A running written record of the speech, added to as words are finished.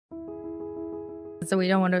So we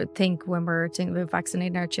don't want to think when we're thinking about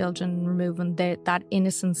vaccinating our children, removing that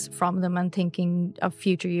innocence from them and thinking of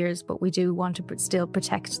future years, but we do want to still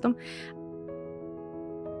protect them.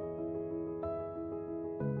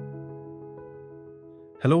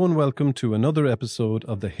 Hello and welcome to another episode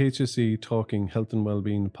of the HSE Talking Health and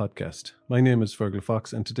Wellbeing podcast. My name is Fergal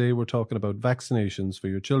Fox and today we're talking about vaccinations for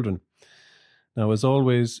your children. Now, as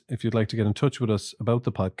always, if you'd like to get in touch with us about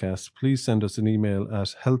the podcast, please send us an email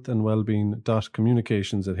at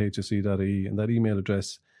healthandwellbeing.communications@hse.ie, and that email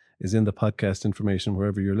address is in the podcast information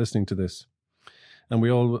wherever you're listening to this. And we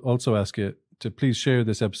also ask you to please share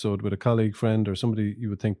this episode with a colleague, friend, or somebody you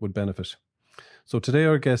would think would benefit. So today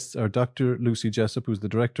our guests are Dr Lucy Jessop, who's the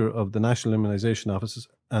Director of the National Immunisation Office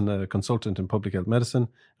and a consultant in public health medicine.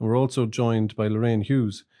 And we're also joined by Lorraine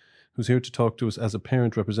Hughes, who's here to talk to us as a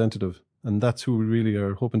parent representative. And that's who we really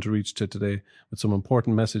are hoping to reach to today with some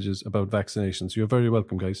important messages about vaccinations. You're very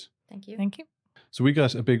welcome, guys. Thank you. Thank you. So we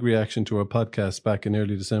got a big reaction to our podcast back in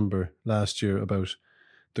early December last year about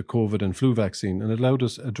the COVID and flu vaccine, and it allowed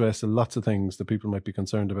us to address lots of things that people might be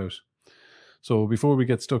concerned about. So before we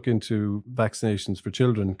get stuck into vaccinations for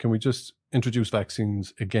children, can we just introduce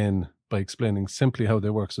vaccines again by explaining simply how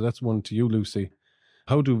they work? So that's one to you, Lucy.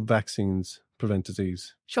 How do vaccines prevent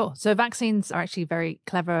disease? Sure. So vaccines are actually a very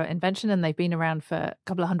clever invention, and they've been around for a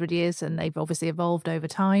couple of hundred years, and they've obviously evolved over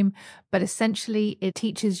time. But essentially, it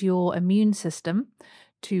teaches your immune system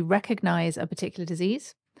to recognize a particular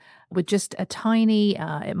disease with just a tiny,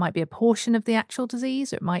 it might be a portion of the actual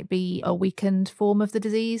disease, or it might be a weakened form of the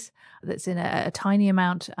disease that's in a tiny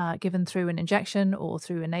amount given through an injection or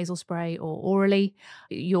through a nasal spray or orally.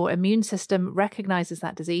 Your immune system recognizes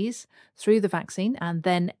that disease through the vaccine. And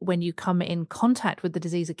then when you come in contact with the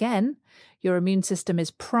disease again, your immune system is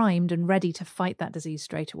primed and ready to fight that disease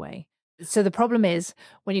straight away. So the problem is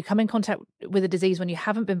when you come in contact with a disease, when you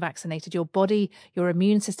haven't been vaccinated, your body, your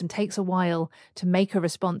immune system takes a while to make a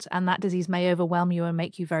response, and that disease may overwhelm you and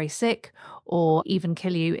make you very sick, or even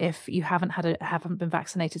kill you if you haven't been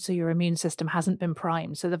vaccinated. So your immune system hasn't been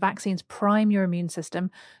primed. So the vaccines prime your immune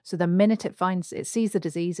system. So the minute it sees the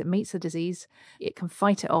disease, it meets the disease, it can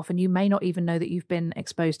fight it off, and you may not even know that you've been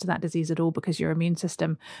exposed to that disease at all because your immune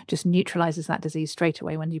system just neutralizes that disease straight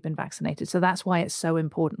away when you've been vaccinated. So that's why it's so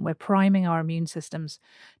important. We're priming our immune systems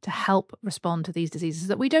to help respond to these diseases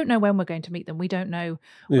that we don't know when we're going to meet them. We don't know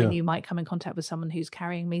when you might come in contact with someone who's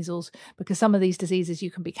carrying measles, because some of these diseases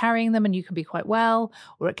you can be carrying them and you can be quite well,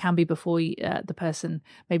 or it can be before the person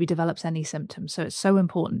maybe develops any symptoms. So it's so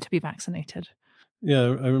important to be vaccinated. Yeah,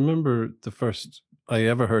 I remember the first I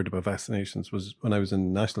ever heard about vaccinations was when I was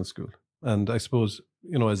in national school. And I suppose,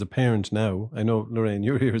 as a parent now, I know, Lorraine,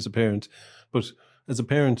 you're here as a parent, but as a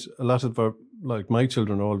parent, a lot of my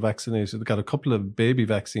children are all vaccinated. They got a couple of baby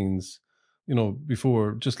vaccines,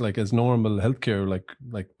 before, just like as normal healthcare, like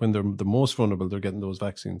when they're the most vulnerable, they're getting those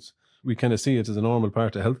vaccines. We kind of see it as a normal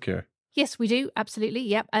part of healthcare. Yes, we do. Absolutely.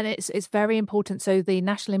 Yep. And it's very important. So the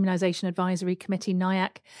National Immunisation Advisory Committee,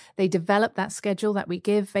 NIAC, they develop that schedule that we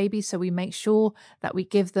give babies. So we make sure that we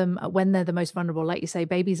give them when they're the most vulnerable. Like you say,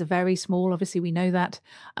 babies are very small. Obviously, we know that.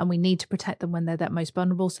 And we need to protect them when they're that most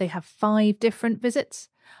vulnerable. So they have 5 different visits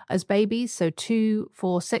as babies. So 2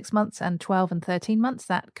 for 6 months and 12 and 13 months.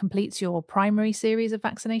 That completes your primary series of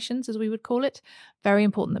vaccinations, as we would call it. Very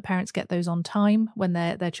important that parents get those on time when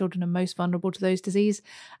their children are most vulnerable to those disease.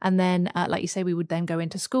 And then, like you say, we would then go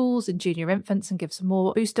into schools in junior infants and give some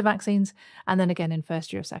more booster vaccines. And then again in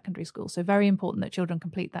first year of secondary school. So very important that children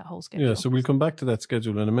complete that whole schedule. Yeah, so we'll come back to that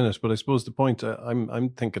schedule in a minute. But I suppose the point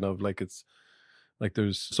I'm thinking of, it's like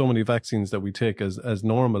there's so many vaccines that we take as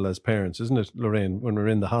normal as parents, isn't it, Lorraine? When we're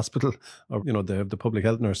in the hospital or, they have the public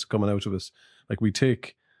health nurse coming out of us, like we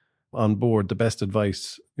take on board the best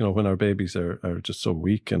advice, when our babies are just so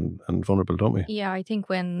weak and vulnerable, don't we? Yeah, I think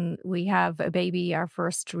when we have a baby, our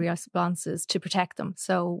first response is to protect them.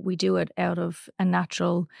 So we do it out of a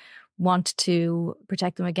natural want to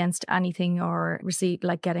protect them against anything or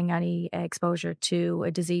getting any exposure to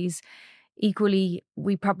a disease. Equally,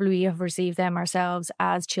 we probably have received them ourselves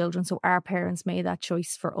as children, so our parents made that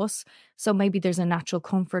choice for us. So maybe there's a natural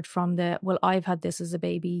comfort from I've had this as a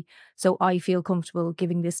baby, so I feel comfortable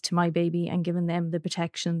giving this to my baby and giving them the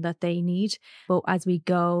protection that they need. But as we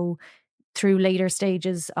go through later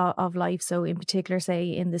stages of life, so in particular, say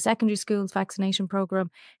in the secondary schools vaccination program,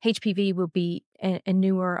 HPV will be a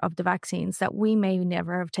newer of the vaccines that we may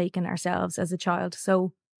never have taken ourselves as a child.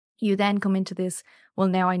 So you then come into this,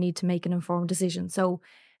 now I need to make an informed decision. So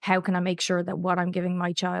how can I make sure that what I'm giving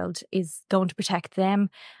my child is going to protect them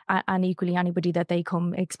and equally anybody that they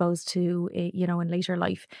come exposed to, in later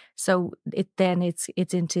life. So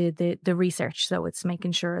it's into the research. So it's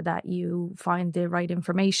making sure that you find the right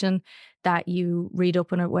information, that you read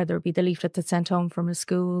up on it, whether it be the leaflet that's sent home from a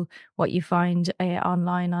school, what you find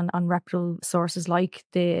online on reputable sources like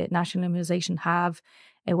the National Immunisation have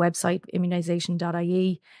a website,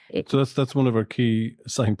 immunisation.ie. So that's one of our key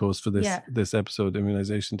signposts for this episode,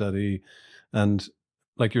 immunisation.ie. And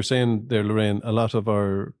like you're saying there, Lorraine, a lot of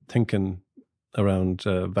our thinking around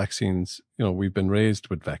vaccines, we've been raised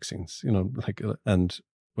with vaccines, and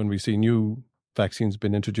when we see new vaccines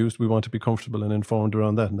being introduced, we want to be comfortable and informed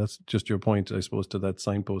around that. And that's just your point, I suppose, to that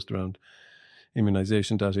signpost around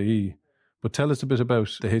immunisation.ie. But tell us a bit about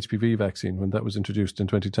the HPV vaccine when that was introduced in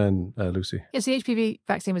 2010, Lucy. Yes, the HPV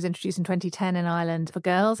vaccine was introduced in 2010 in Ireland for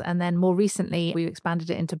girls, and then more recently we expanded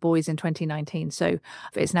it into boys in 2019. So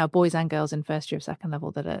it's now boys and girls in first year of second level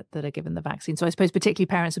that are given the vaccine. So I suppose particularly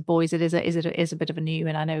parents of boys, it is a bit of a new.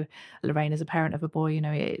 And I know Lorraine, as a parent of a boy,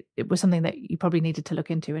 it was something that you probably needed to look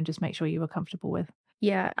into and just make sure you were comfortable with.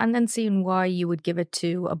 Yeah, and then seeing why you would give it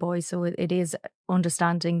to a boy. So it is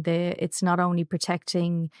understanding it's not only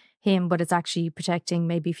protecting him, but it's actually protecting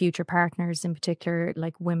maybe future partners, in particular,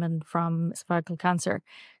 like women from cervical cancer.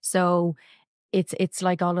 So it's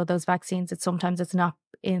like all of those vaccines. Sometimes it's not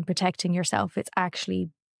in protecting yourself. It's actually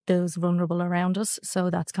those vulnerable around us.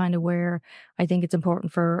 So that's kind of where I think it's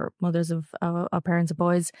important for mothers of parents of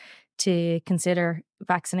boys to consider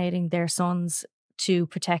vaccinating their sons to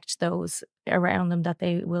protect those around them that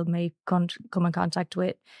they may come in contact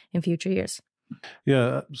with in future years.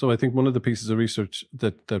 Yeah, so I think one of the pieces of research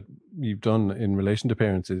that you've done in relation to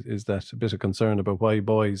parents is that a bit of concern about why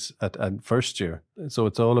boys at first year. So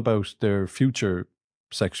it's all about their future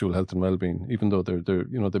sexual health and well-being, even though they're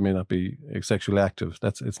they may not be sexually active.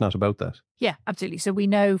 It's not about that. Yeah, absolutely. So we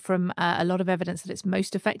know from a lot of evidence that it's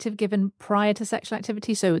most effective given prior to sexual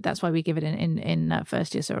activity. So that's why we give it in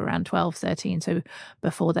first year, so around 12, 13, so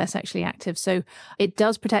before they're sexually active. So it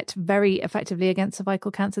does protect very effectively against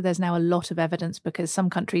cervical cancer. There's now a lot of evidence because some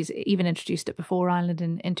countries even introduced it before Ireland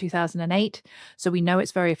in 2008. So we know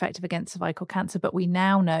it's very effective against cervical cancer, but we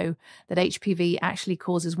now know that HPV actually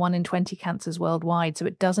causes 1 in 20 cancers worldwide. So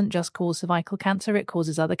it doesn't just cause cervical cancer, it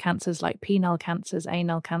causes other cancers like penile cancers,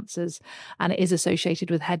 anal cancers, and it is associated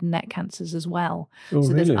with head and neck cancers as well. Oh,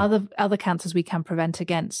 so really? There's other cancers we can prevent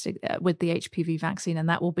against with the HPV vaccine, and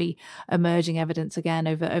that will be emerging evidence again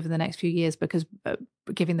over the next few years because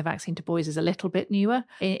giving the vaccine to boys is a little bit newer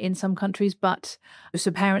in some countries. But so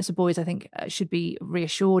parents of boys, I think, should be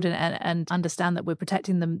reassured and understand that we're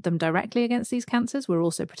protecting them directly against these cancers. We're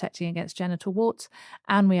also protecting against genital warts,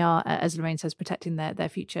 and we are, as Lorraine says, protecting their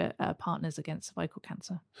future partners against cervical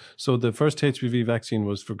cancer. So the first HPV vaccine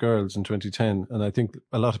was for girls in 2010, and I think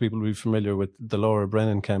a lot of people will be familiar with the Laura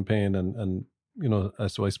Brennan campaign, and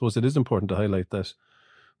so I suppose it is important to highlight that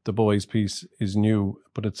the boys piece is new,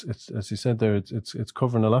 but it's as you said there, it's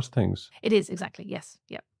covering a lot of things. It is, exactly, yes,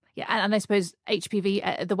 yep. Yeah, and I suppose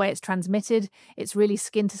HPV, the way it's transmitted, it's really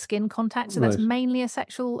skin-to-skin contact. So that's mainly a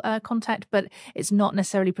sexual contact, but it's not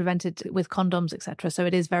necessarily prevented with condoms, etc. So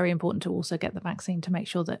it is very important to also get the vaccine to make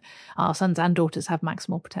sure that our sons and daughters have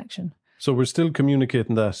maximal protection. So we're still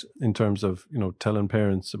communicating that in terms of, telling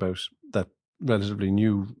parents about that relatively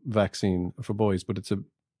new vaccine for boys, but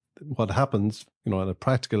what happens, at a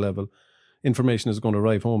practical level, information is going to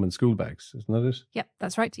arrive home in school bags, isn't that it? Yep,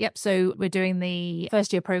 that's right. Yep. So we're doing the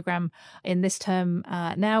first year program in this term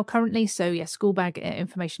now currently. So yes, school bag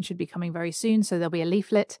information should be coming very soon. So there'll be a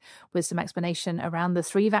leaflet with some explanation around the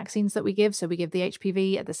 3 vaccines that we give. So we give the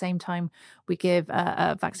HPV at the same time we give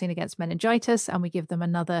a vaccine against meningitis, and we give them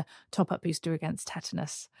another top-up booster against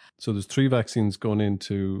tetanus. So there's 3 vaccines going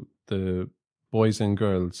into the boys and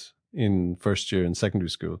girls in first year in secondary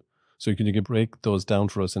school. So can you break those down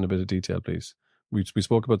for us in a bit of detail, please? We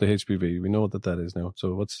spoke about the HPV. We know what that is now.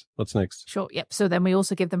 So what's next? Sure. Yep. So then we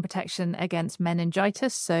also give them protection against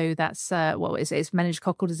meningitis. So that's it's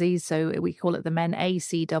meningococcal disease. So we call it the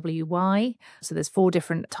MenACWY. So there's 4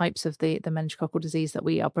 different types of the meningococcal disease that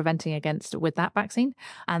we are preventing against with that vaccine.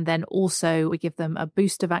 And then also we give them a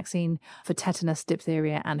booster vaccine for tetanus,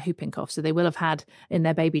 diphtheria, and whooping cough. So they will have had in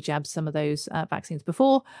their baby jabs some of those vaccines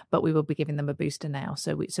before, but we will be giving them a booster now.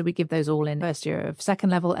 So we give those all in first year of second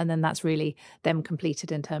level, and then that's really them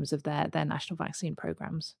completed in terms of their national vaccine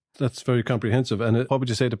programs. That's very comprehensive. And what would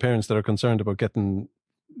you say to parents that are concerned about getting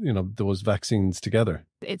those vaccines together?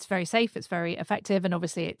 It's very safe, it's very effective, and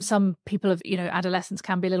obviously some people adolescents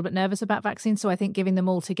can be a little bit nervous about vaccines, so I think giving them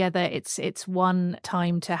all together, it's one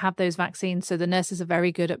time to have those vaccines. So the nurses are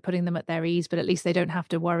very good at putting them at their ease, but at least they don't have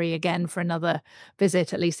to worry again for another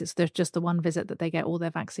visit. At least it's just the one visit that they get all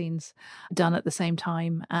their vaccines done at the same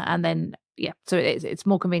time, and then so it's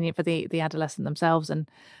more convenient for the adolescent themselves, and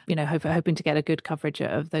hoping to get a good coverage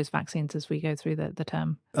of those vaccines as we go through the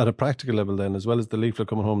term. At a practical level then, as well as the leaflet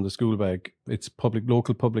coming home in the school bag, it's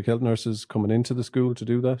local public health nurses coming into the school to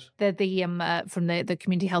do that? They're from the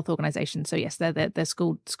community health organisation. So yes, they're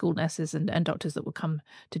school nurses and doctors that will come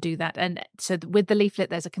to do that. And so with the leaflet,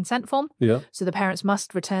 there's a consent form. Yeah. So the parents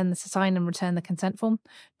must sign and return the consent form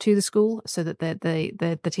to the school so that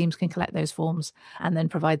the teams can collect those forms and then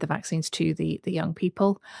provide the vaccines to the young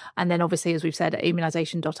people. And then obviously, as we've said,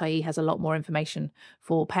 immunisation.ie has a lot more information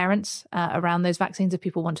for parents around those vaccines if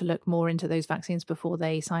people want to look more into those vaccines before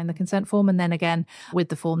they sign the consent form. And then again, with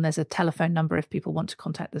the form, there's a telephone number if people want to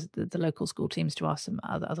contact the local school teams to ask some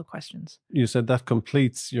other questions. You said that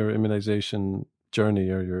completes your immunisation journey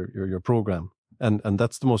or your programme. And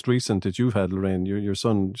that's the most recent that you've had, Lorraine. Your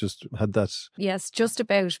son just had that. Yes, just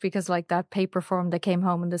about, because like that paper form that came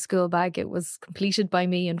home in the school bag, it was completed by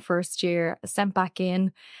me in first year, sent back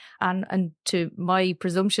in. And to my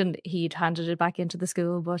presumption, he'd handed it back into the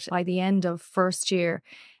school. But by the end of first year,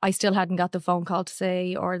 I still hadn't got the phone call to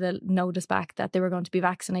say, or the notice back that they were going to be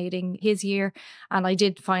vaccinating his year. And I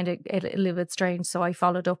did find it a little bit strange. So I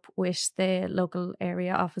followed up with the local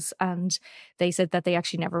area office, and they said that they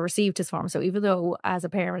actually never received his form. So even though as a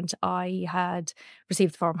parent, I had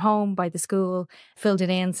received the form home by the school, filled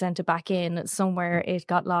it in, sent it back in, somewhere it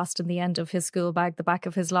got lost in the end of his school bag, the back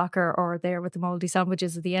of his locker, or there with the mouldy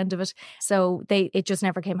sandwiches at the end of it. So it just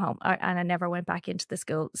never came home, and I never went back into the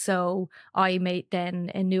school. So I made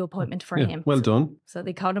then a new appointment for him. Well done. So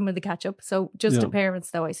they caught him with the catch up. So just to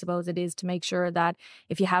parents though, I suppose it is to make sure that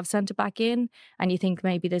if you have sent it back in and you think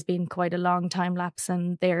maybe there's been quite a long time lapse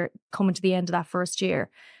and they're coming to the end of that first year,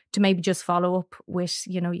 to maybe just follow up with,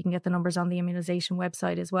 you can get the numbers on the immunisation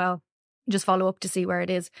website as well. Just follow up to see where it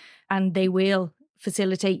is, and they will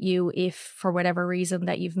facilitate you if for whatever reason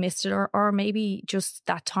that you've missed it, or maybe just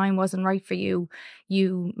that time wasn't right for you.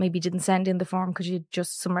 You maybe didn't send in the form because you had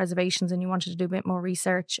just some reservations and you wanted to do a bit more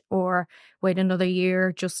research, or wait another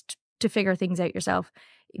year just to figure things out yourself.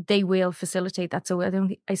 They will facilitate that. So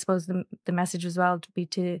I suppose the message as well to be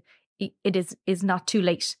it is not too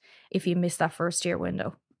late if you miss that first year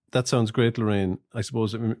window. That sounds great, Lorraine. I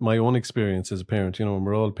suppose my own experience as a parent, and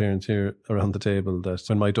we're all parents here around the table, that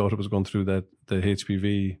when my daughter was going through the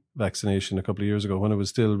HPV vaccination a couple of years ago, when it was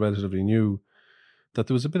still relatively new, that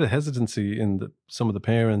there was a bit of hesitancy in some of the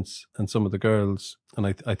parents and some of the girls. And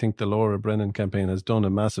I think the Laura Brennan campaign has done a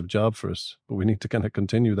massive job for us, but we need to kind of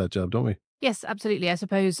continue that job, don't we? Yes, absolutely. I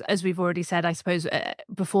suppose, as we've already said,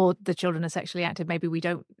 before the children are sexually active, maybe we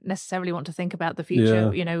don't necessarily want to think about the future,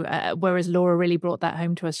 whereas Laura really brought that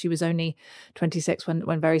home to us. She was only 26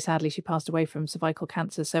 when very sadly she passed away from cervical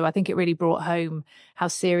cancer. So I think it really brought home how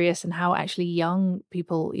serious and how actually young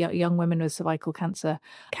women with cervical cancer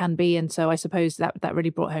can be. And so I suppose that really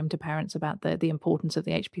brought home to parents about the importance of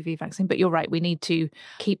the HPV vaccine. But you're right, we need to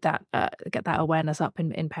keep that, get that awareness up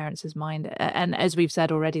in parents' mind. And as we've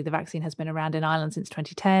said already, the vaccine has been around in Ireland since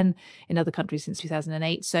 2010, in other countries since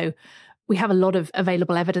 2008. So we have a lot of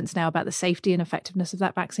available evidence now about the safety and effectiveness of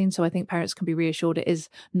that vaccine. So I think parents can be reassured it is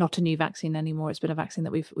not a new vaccine anymore. It's been a vaccine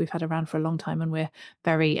that we've had around for a long time, and we're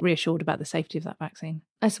very reassured about the safety of that vaccine.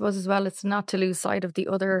 I suppose as well, it's not to lose sight of the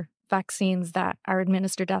other vaccines that are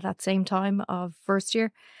administered at that same time of first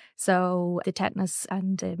year. So the tetanus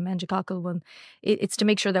and the meningococcal one, it's to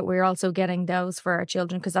make sure that we're also getting those for our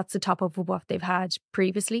children, because that's the top of what they've had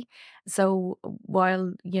previously. So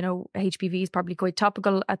while, HPV is probably quite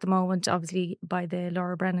topical at the moment, obviously by the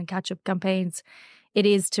Laura Brennan catch-up campaigns, it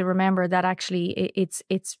is to remember that actually it's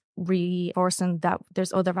reinforcing that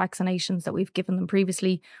there's other vaccinations that we've given them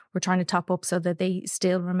previously. We're trying to top up so that they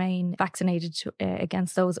still remain vaccinated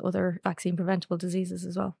against those other vaccine preventable diseases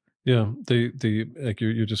as well. Yeah, like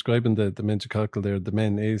you're describing the meningococcal there, the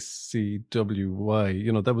men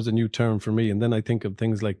ACWY, that was a new term for me. And then I think of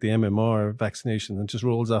things like the MMR vaccination, and it just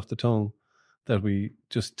rolls off the tongue that we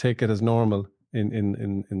just take it as normal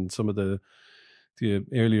in some of the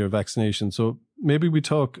earlier vaccinations. So maybe we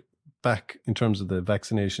talk back in terms of the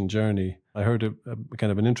vaccination journey. I heard a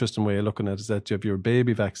kind of an interesting way of looking at it is that you have your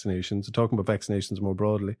baby vaccinations, talking about vaccinations more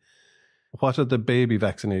broadly. What are the baby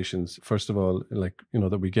vaccinations, first of all, like,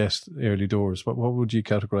 that we get early doors? What would you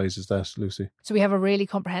categorise as that, Lucy? So we have a really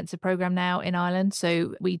comprehensive programme now in Ireland.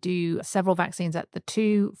 So we do several vaccines at the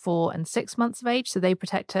 2, 4 and 6 months of age. So they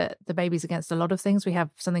protect the babies against a lot of things. We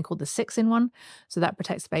have something called the 6-in-1. So that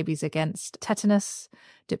protects the babies against tetanus,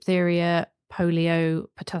 diphtheria, polio,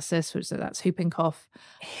 pertussis, that's whooping cough,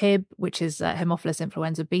 Hib, which is Haemophilus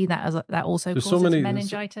influenza B, that also causes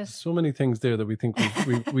meningitis. So many things there that we think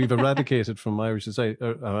we've eradicated from Irish society,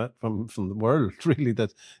 from the world, really,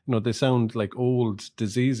 that they sound like old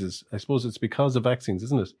diseases. I suppose it's because of vaccines,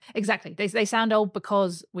 isn't it? Exactly. They sound old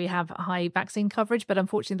because we have high vaccine coverage, but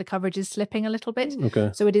unfortunately the coverage is slipping a little bit.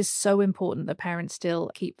 Okay. So it is so important that parents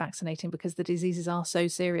still keep vaccinating because the diseases are so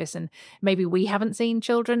serious, and maybe we haven't seen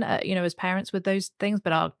children, as parents with those things,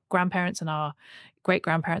 but our grandparents and our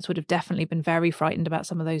great-grandparents would have definitely been very frightened about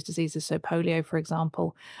some of those diseases. So polio, for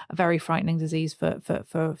example, a very frightening disease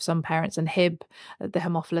for some parents, and Hib, the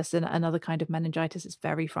Haemophilus, and another kind of meningitis, is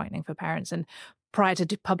very frightening for parents. And prior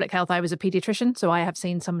to public health, I was a pediatrician, so I have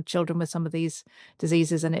seen some children with some of these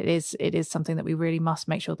diseases, and it is something that we really must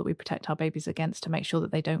make sure that we protect our babies against to make sure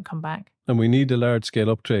that they don't come back. And we need a large-scale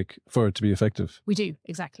uptake for it to be effective. We do,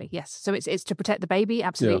 exactly, yes. So it's to protect the baby,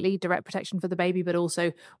 absolutely, direct protection for the baby, but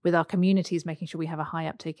also with our communities, making sure we have a high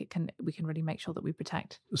uptake. We can really make sure that we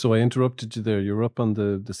protect. So I interrupted you there. You're up on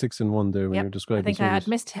the 6-in-1 there when you're describing. I think I had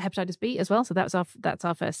missed hepatitis B as well. So that's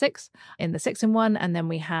our first 6 in the 6-in-1, and then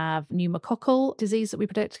we have pneumococcal disease that we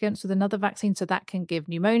protect against with another vaccine. So that can give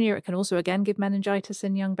pneumonia. It can also again give meningitis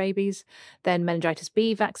in young babies. Then meningitis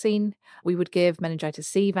B vaccine. We would give meningitis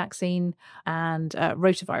C vaccine and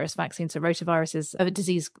rotavirus vaccine. So rotavirus is a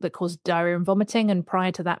disease that causes diarrhea and vomiting. And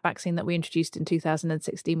prior to that vaccine that we introduced in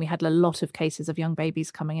 2016, we had a lot of cases of young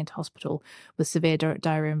babies coming into hospital with severe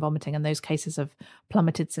diarrhea and vomiting. And those cases have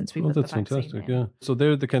plummeted since we put the vaccine fantastic, in. yeah. So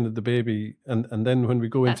they're the kind of the baby. And then when we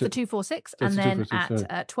go that's into... That's the 2, 4, 6. And then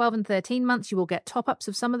at 12 and 13 months, you will get top-ups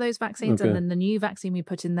of some of those vaccines. Okay. And then the new vaccine we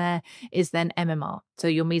put in there is then MMR. So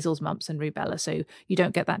your measles, mumps and rubella. So you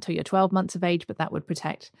don't get that till you're 12 months of age, but that would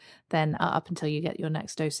protect then up until you get your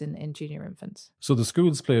next dose in junior infants. So the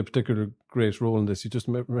schools play a particular great role in this. You just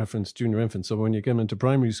referenced junior infants. So when you get them into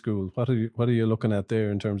primary school, what are you looking at there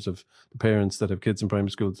in terms of the parents that have kids in primary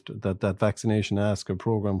schools, that vaccination ask or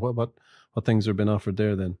program? What things are being offered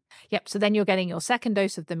there then? Yep. So then you're getting your second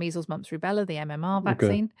dose of the measles, mumps, rubella, the MMR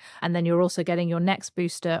vaccine. Okay. And then you're also getting your next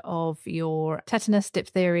booster of your tetanus,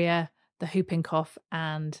 diphtheria, the whooping cough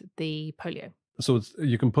and the polio. So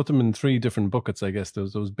you can put them in 3 different buckets, I guess.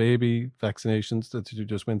 Those baby vaccinations that you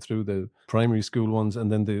just went through, the primary school ones,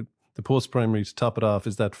 and then the post-primary to top it off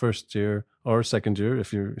is that first year or second year,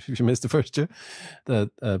 if you missed the first year, that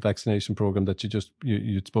vaccination program that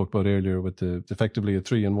you spoke about earlier with effectively a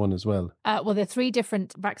 3-in-1 as well. Well, they're 3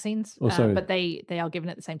 different vaccines, but they are given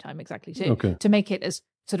at the same time exactly to make it as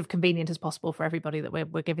sort of convenient as possible for everybody that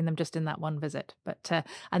we're giving them just in that one visit. But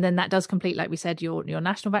and then that does complete, like we said, your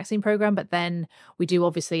national vaccine program. But then we do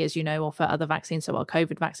obviously, as you know, offer other vaccines. So our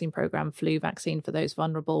COVID vaccine program, flu vaccine for those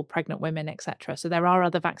vulnerable, pregnant women, etc. So there are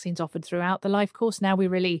other vaccines offered throughout the life course. Now we're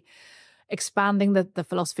really expanding the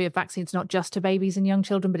philosophy of vaccines, not just to babies and young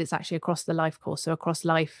children, but it's actually across the life course. So across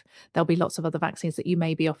life, there'll be lots of other vaccines that you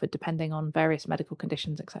may be offered depending on various medical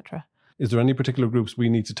conditions, etc. Is there any particular groups we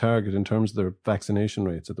need to target in terms of their vaccination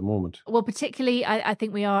rates at the moment? Well, particularly, I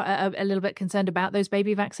think we are a little bit concerned about those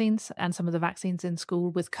baby vaccines and some of the vaccines in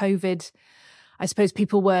school with COVID. I suppose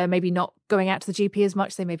people were maybe not going out to the GP as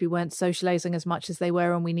much. They maybe weren't socializing as much as they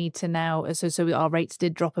were. And we need to now, so our rates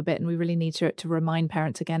did drop a bit, and we really need to remind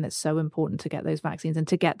parents again, it's so important to get those vaccines and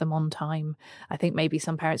to get them on time. I think maybe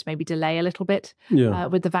some parents maybe delay a little bit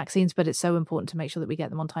with the vaccines, but it's so important to make sure that we get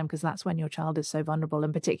them on time because that's when your child is so vulnerable.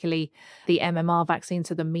 And particularly the MMR vaccine,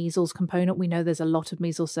 so the measles component, we know there's a lot of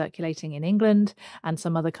measles circulating in England and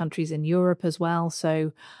some other countries in Europe as well.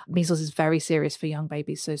 So measles is very serious for young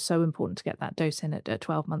babies. So important to get that dose in at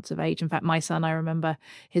 12 months of age. In fact, my son, I remember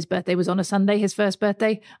his birthday was on a Sunday, his first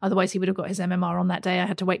birthday. Otherwise, he would have got his MMR on that day. I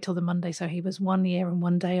had to wait till the Monday. So he was 1 year and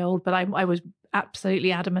 1 day old. But I was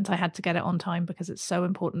absolutely adamant I had to get it on time because it's so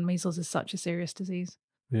important. Measles is such a serious disease.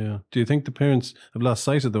 Yeah. Do you think the parents have lost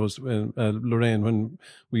sight of those, Lorraine, when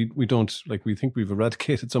we don't, like, we think we've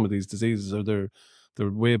eradicated some of these diseases, or they're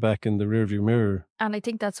way back in the rearview mirror? And I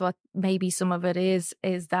think that's what maybe some of it is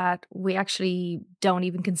that we actually don't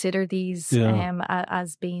even consider these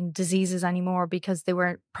as being diseases anymore because they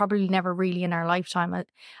were probably never really in our lifetime.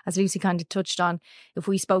 As Lucy kind of touched on, if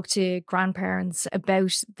we spoke to grandparents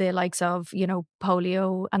about the likes of,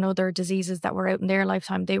 polio and other diseases that were out in their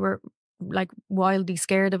lifetime, they were like wildly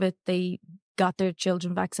scared of it. They got their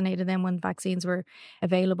children vaccinated then when vaccines were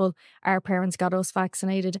available. Our parents got us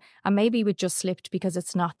vaccinated, and maybe we just slipped because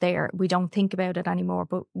it's not there. We don't think about it anymore.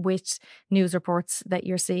 But with news reports that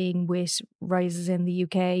you're seeing with rises in the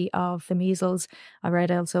UK of the measles, I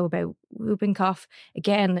read also about whooping cough,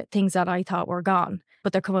 again, things that I thought were gone,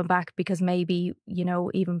 but they're coming back because maybe,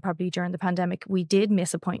 even probably during the pandemic, we did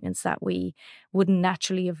miss appointments that we wouldn't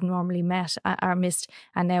naturally have normally met or missed.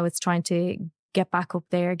 And now it's trying to get back up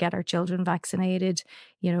there, get our children vaccinated,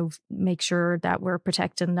 make sure that we're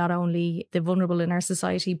protecting not only the vulnerable in our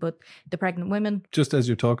society, but the pregnant women. Just as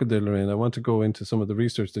you're talking there, Lorraine, I want to go into some of the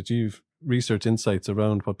research that you've research insights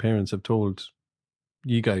around what parents have told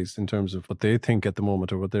you guys in terms of what they think at the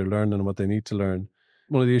moment or what they're learning and what they need to learn.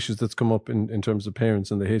 One of the issues that's come up in terms of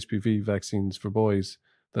parents and the HPV vaccines for boys,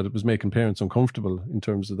 that it was making parents uncomfortable in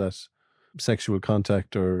terms of that sexual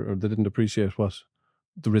contact, or they didn't appreciate what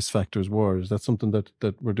the risk factors were. Is that something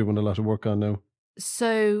that we're doing a lot of work on now?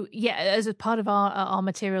 So, yeah, as a part of our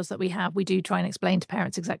materials that we have, we do try and explain to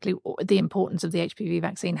parents exactly the importance of the HPV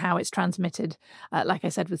vaccine, how it's transmitted, like I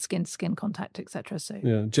said, with skin-to-skin contact, etc. So,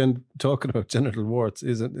 yeah, talking about genital warts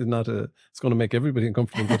it's going to make everybody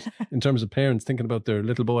uncomfortable. But in terms of parents thinking about their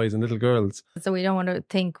little boys and little girls. So we don't want to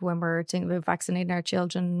think when we're thinking about vaccinating our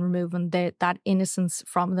children, removing that innocence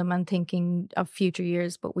from them and thinking of future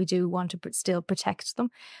years, but we do want to still protect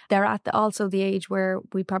them. They're at also the age where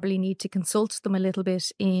we probably need to consult them a little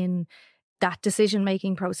bit in that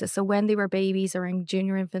decision-making process. So when they were babies or in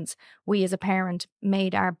junior infants, we as a parent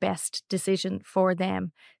made our best decision for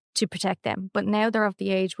them to protect them. But now they're of the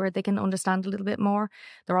age where they can understand a little bit more.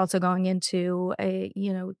 They're also going into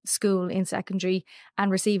school in secondary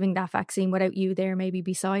and receiving that vaccine without you there maybe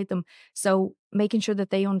beside them. So making sure that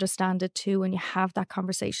they understand it too, and you have that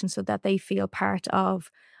conversation so that they feel part of,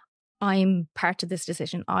 I'm part of this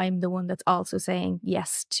decision. I'm the one that's also saying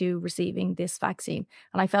yes to receiving this vaccine.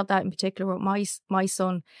 And I felt that in particular with my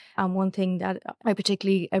son. And one thing that I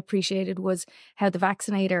particularly appreciated was how the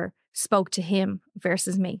vaccinator spoke to him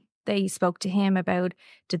versus me. They spoke to him about,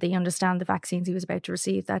 did they understand the vaccines he was about to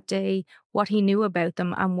receive that day, what he knew about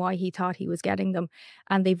them and why he thought he was getting them.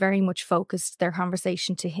 And they very much focused their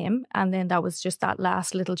conversation to him. And then that was just that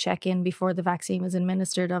last little check-in before the vaccine was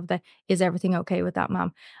administered of is everything okay with that,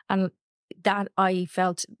 ma'am? And that I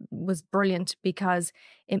felt was brilliant because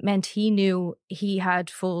it meant he knew he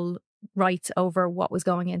had full rights over what was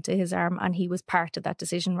going into his arm and he was part of that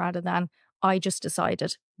decision rather than I just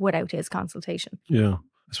decided without his consultation. Yeah.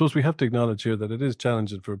 I suppose we have to acknowledge here that it is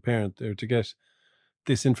challenging for a parent there to get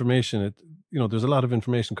this information. There's a lot of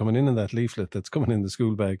information coming in that leaflet that's coming in the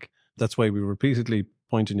school bag. That's why we repeatedly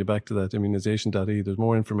pointing you back to that immunisation.e. There's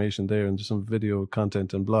more information there, and there's some video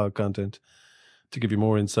content and blog content to give you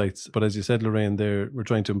more insights. But as you said, Lorraine, there we're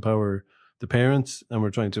trying to empower the parents and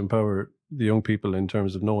we're trying to empower the young people in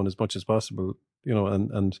terms of knowing as much as possible.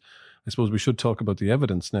 And I suppose we should talk about the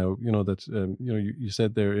evidence now. That you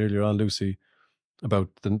said there earlier on, Lucy, about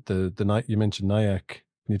the you mentioned NIAC.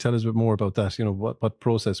 Can you tell us a bit more about that? What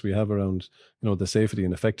process we have around the safety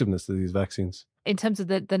and effectiveness of these vaccines? In terms of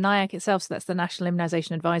the NIAC itself, so that's the National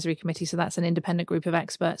Immunisation Advisory Committee. So that's an independent group of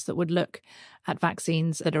experts that would look at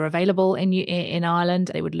vaccines that are available in Ireland.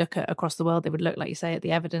 They would look at across the world. They would look, like you say, at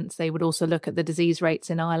the evidence. They would also look at the disease rates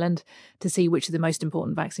in Ireland to see which are the most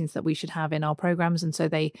important vaccines that we should have in our programmes. And so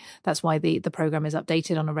that's why the programme is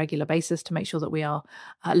updated on a regular basis to make sure that we are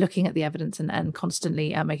looking at the evidence and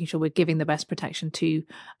constantly making sure we're giving the best protection to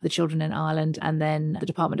the children in Ireland. And then the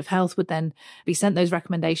Department of Health would then be sent those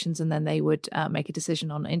recommendations, and then they would make a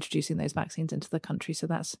decision on introducing those vaccines into the country. So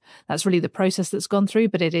that's really the process that's gone through,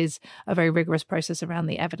 but it is a very rigorous process around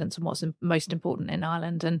the evidence and what's most important in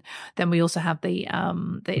Ireland. And then we also have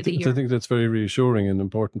I think that's very reassuring and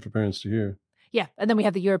important for parents to hear. Yeah, and then we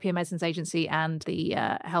have the European Medicines Agency and the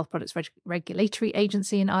Health Products Regulatory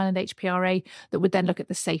Agency in Ireland, HPRA, that would then look at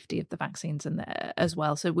the safety of the vaccines as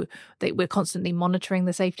well. So we're constantly monitoring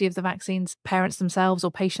the safety of the vaccines. Parents themselves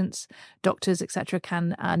or patients, doctors, etc.,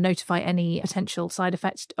 can notify any potential side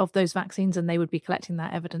effects of those vaccines, and they would be collecting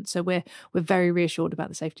that evidence. So we're very reassured about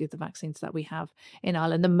the safety of the vaccines that we have in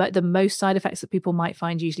Ireland. The most side effects that people might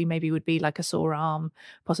find usually maybe would be like a sore arm,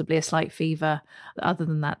 possibly a slight fever. Other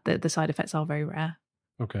than that, the side effects are very rare.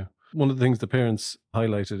 Okay. One of the things the parents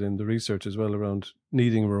highlighted in the research as well around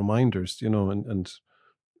needing reminders, and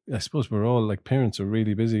I suppose we're all, like, parents are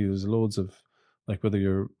really busy. There's loads of, like, whether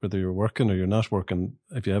you're working or you're not working,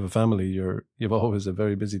 if you have a family, you've always a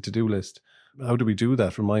very busy to-do list. How do we do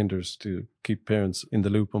that? Reminders to keep parents in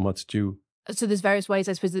the loop on what's due? So there's various ways.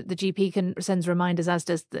 I suppose that the GP sends reminders, as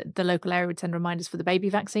does the local area would send reminders for the baby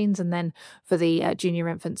vaccines, and then for the junior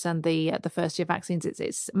infants and the first year vaccines,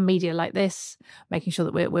 it's media like this, making sure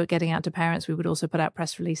that we're getting out to parents. We would also put out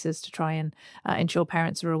press releases to try and ensure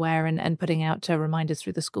parents are aware, and putting out reminders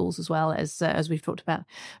through the schools as well, as we've talked about,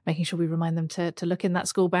 making sure we remind them to look in that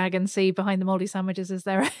school bag and see behind the mouldy sandwiches, is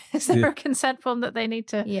there a consent form that they need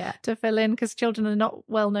to fill in, because children are not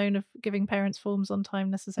well known of giving parents forms on time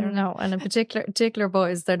necessarily. No, and in particular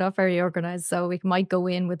boys, they're not very organised, so we might go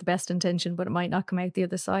in with the best intention, but it might not come out the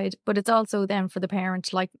other side. But it's also then for the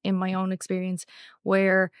parent, like in my own experience,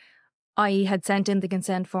 where I had sent in the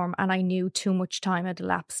consent form and I knew too much time had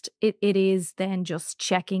elapsed. It is then just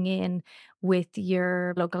checking in with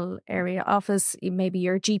your local area office, maybe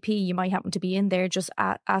your GP. You might happen to be in there, just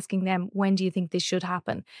asking them, when do you think this should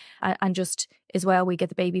happen? And just as well, we get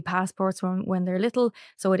the baby passports when they're little.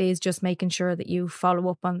 So it is just making sure that you follow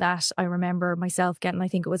up on that. I remember myself getting, I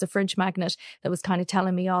think it was a fridge magnet that was kind of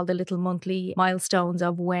telling me all the little monthly milestones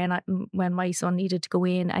of when my son needed to go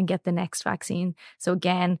in and get the next vaccine. So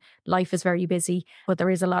again, life is very busy, but there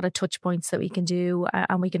is a lot of touch points that we can do,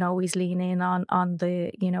 and we can always lean in on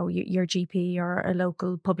the, your GP or a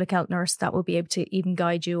local public health nurse that will be able to even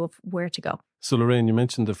guide you of where to go. So Lorraine, you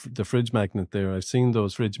mentioned the fridge magnet there. I've seen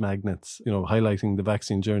those fridge magnets, highlighting the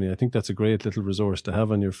vaccine journey. I think that's a great little resource to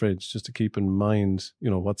have on your fridge, just to keep in mind,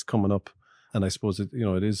 what's coming up. And I suppose it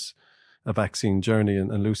is a vaccine journey.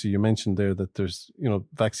 And Lucy, you mentioned there that there's,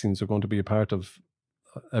 vaccines are going to be a part of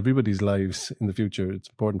everybody's lives in the future. It's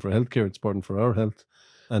important for healthcare. It's important for our health.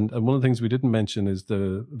 And one of the things we didn't mention is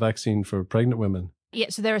the vaccine for pregnant women. Yeah,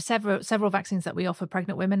 so there are several vaccines that we offer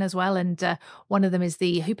pregnant women as well, and one of them is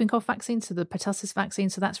the whooping cough vaccine, so the pertussis vaccine.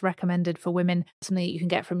 So that's recommended for women, something that you can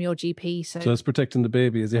get from your GP. So it's protecting the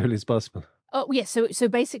baby as early as possible. Oh, yes. So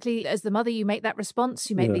basically, as the mother, you make that response.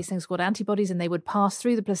 You make these things called antibodies, and they would pass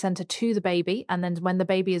through the placenta to the baby. And then when the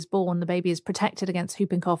baby is born, the baby is protected against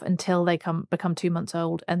whooping cough until they become 2 months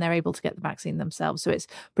old and they're able to get the vaccine themselves. So it's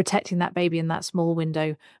protecting that baby in that small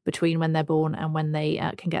window between when they're born and when they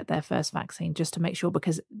can get their first vaccine, just to make sure,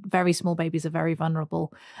 because very small babies are very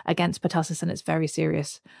vulnerable against pertussis, and it's very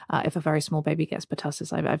serious if a very small baby gets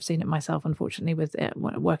pertussis. I've seen it myself, unfortunately, with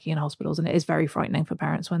working in hospitals, and it is very frightening for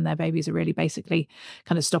parents when their babies are really basically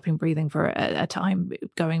kind of stopping breathing for a time,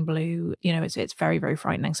 going blue. It's very, very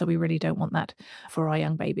frightening. So we really don't want that for our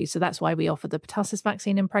young babies. So that's why we offer the pertussis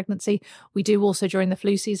vaccine in pregnancy. We do also, during the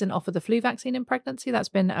flu season, offer the flu vaccine in pregnancy. That's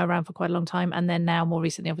been around for quite a long time. And then now, more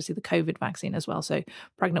recently, obviously, the COVID vaccine as well. So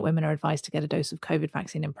pregnant women are advised to get a dose of COVID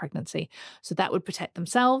vaccine in pregnancy. So that would protect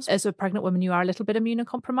themselves. As a pregnant woman, you are a little bit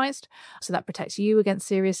immunocompromised. So that protects you against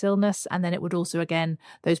serious illness. And then it would also, again,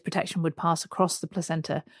 those protection would pass across the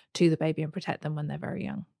placenta to the baby and protect them when they're very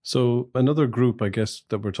young. So another group, I guess,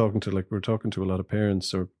 that we're talking to a lot of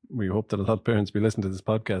parents, or we hope that a lot of parents be listening to this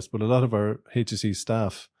podcast, but a lot of our HSE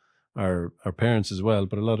staff are parents as well,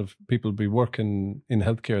 but a lot of people be working in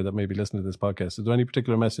healthcare that may be listening to this podcast. Is there any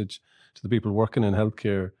particular message to the people working in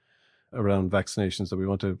healthcare around vaccinations that we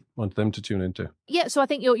want them to tune into? Yeah, so I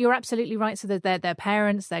think you're absolutely right. So that their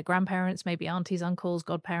parents, their grandparents, maybe aunties, uncles,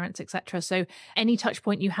 godparents, etc. So any touch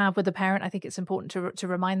point you have with a parent, I think it's important to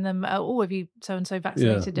remind them, have you so and so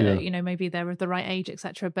vaccinated? Yeah. Maybe they're of the right age,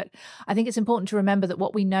 etc. But I think it's important to remember that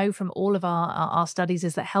what we know from all of our studies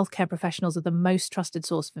is that healthcare professionals are the most trusted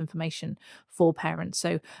source of information for parents.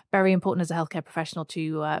 So very important as a healthcare professional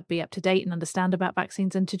to be up to date and understand about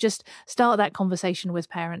vaccines, and to just start that conversation with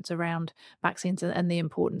parents around vaccines and the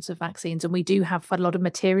importance of vaccines. And we do have quite a lot of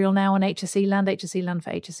material now on HSE Land. HSE Land for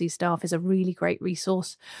HSE staff is a really great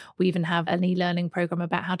resource. We even have an e-learning program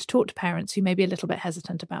about how to talk to parents who may be a little bit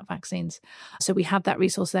hesitant about vaccines. So we have that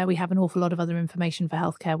resource there. We have an awful lot of other information for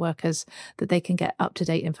healthcare workers that they can get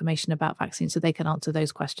up-to-date information about vaccines, so they can answer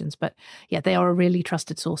those questions. But yeah, they are a really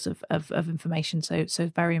trusted source of information. So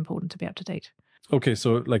very important to be up to date. Okay,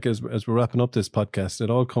 so as we're wrapping up this podcast, it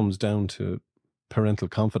all comes down to parental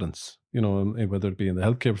confidence, whether it be in the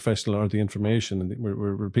healthcare professional or the information. And we're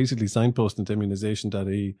repeatedly signposting to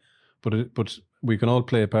immunisation.ie, but we can all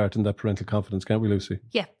play a part in that parental confidence, can't we, Lucy?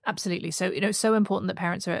 Yeah, absolutely. So, it's so important that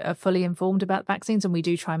parents are fully informed about vaccines, and we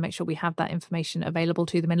do try and make sure we have that information available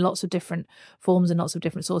to them in lots of different forms and lots of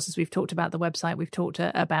different sources. We've talked about the website. We've talked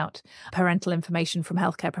about parental information from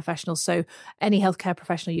healthcare professionals. So any healthcare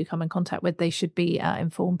professional you come in contact with, they should be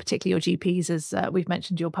informed, particularly your GPs, as we've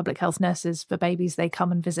mentioned, your public health nurses for babies. They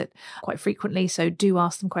come and visit quite frequently. So do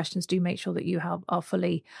ask them questions. Do make sure that you are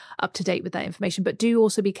fully up to date with that information. But do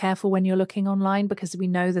also be careful when you're looking online online, because we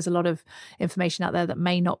know there's a lot of information out there that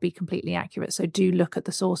may not be completely accurate. So do look at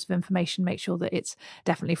the source of information, make sure that it's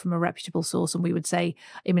definitely from a reputable source. And we would say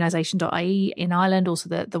immunisation.ie in Ireland, also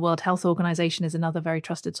the World Health Organization is another very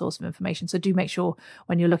trusted source of information. So do make sure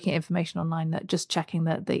when you're looking at information online that just checking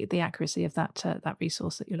the accuracy of that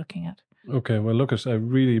resource that you're looking at. Okay, well, look, I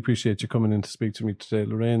really appreciate you coming in to speak to me today.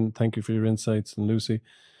 Lorraine, thank you for your insights, and Lucy.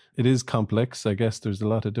 It is complex. I guess there's a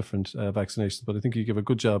lot of different vaccinations, but I think you give a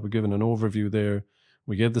good job of giving an overview there.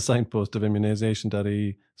 We gave the signpost of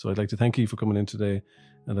immunisation.ie. So I'd like to thank you for coming in today.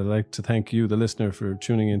 And I'd like to thank you, the listener, for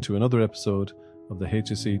tuning in to another episode of the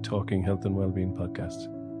HSE Talking Health and Wellbeing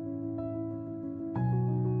podcast.